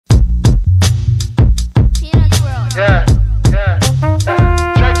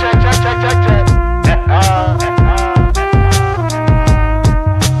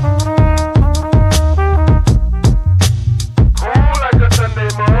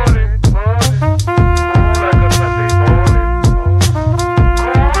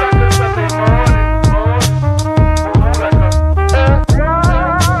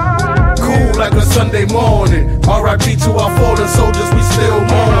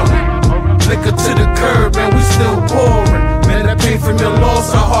Liquor to the curb, man, we still pouring. Man, that pain from your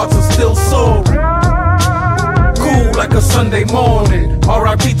loss, our hearts are still soaring. Cool like a Sunday morning.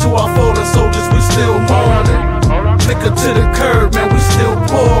 R.I.P. to our fallen soldiers, we still mourning. Liquor to the curb, man, we still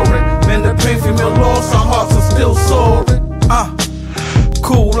pouring. Man, the pain from your loss, our hearts are still soaring.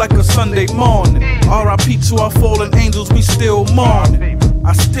 Cool like a Sunday morning. R.I.P. to our fallen angels, we still mourning.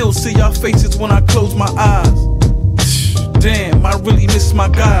 I still see your faces when I close my eyes. Damn, I really miss my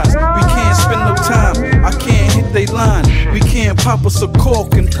guys. We can't spend no time, I can't hit they line. We can't pop us a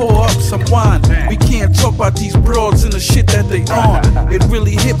cork and pour up some wine. We can't talk about these broads and the shit that they on. It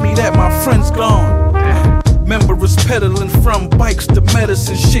really hit me that my friend's gone. Remember us peddling from bikes to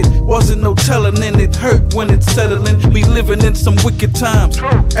medicine shit. Wasn't no telling, and it hurt when it's settling. We living in some wicked times.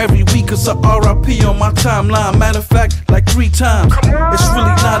 Every week is a R.I.P. on my timeline. Matter of fact, like 3 times. It's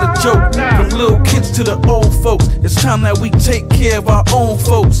really not a joke. From little kids to the old folks, it's time that we take care of our own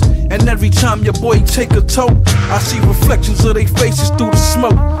folks. And every time your boy take a toke, I see reflections of their faces through the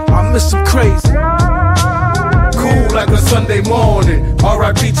smoke. I miss them crazy. Cool like a Sunday morning.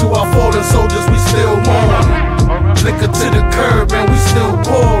 R.I.P. to our fallen soldiers, we still mourning. Liquor to the curb, man, we still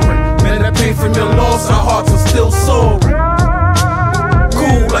pouring. Man, that pain from your loss, our hearts are still soaring.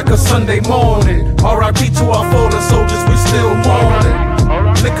 Cool like a Sunday morning. R.I.P. to our fallen soldiers, we still mourning.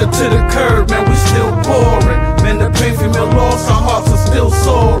 Liquor to the curb, man, we still pouring. Man, the pain from your loss, our hearts are still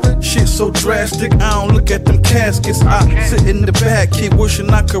soaring. Shit so drastic, I don't look at them caskets. I sit in the back here wishing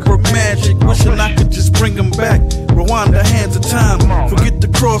I could work magic, wishing I could just bring them back. Rewind the hands of time, forget the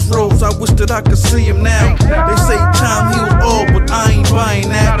crossroads, I wish that I could see him now. They say time heals all, but I ain't buying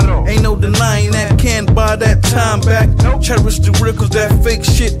that. Ain't no denying that, can't buy that time back. Cherish the real cause that fake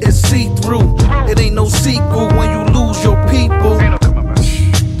shit is see-through. It ain't no sequel when you lose your people.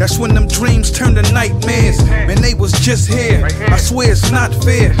 That's when them dreams turn to nightmares. Man, they was just here. I swear it's not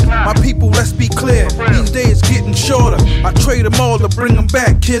fair. My people, let's be clear. These days getting shorter. I trade them all to bring them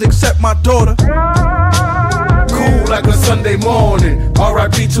back, kid, except my daughter. Cool like a Sunday morning.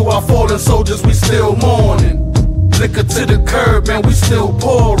 R.I.P. to our fallen soldiers, we still mourning. Liquor to the curb, man, we still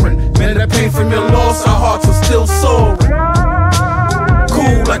pouring. Man, that pain from your loss, our hearts are still soaring.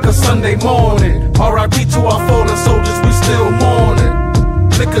 Cool like a Sunday morning. R.I.P. to our fallen soldiers, we still mourning.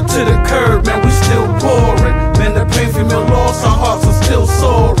 Liquor to the curb, man, we still pouring. Man, the pain from your loss, our hearts are still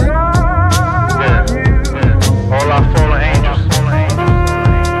soaring.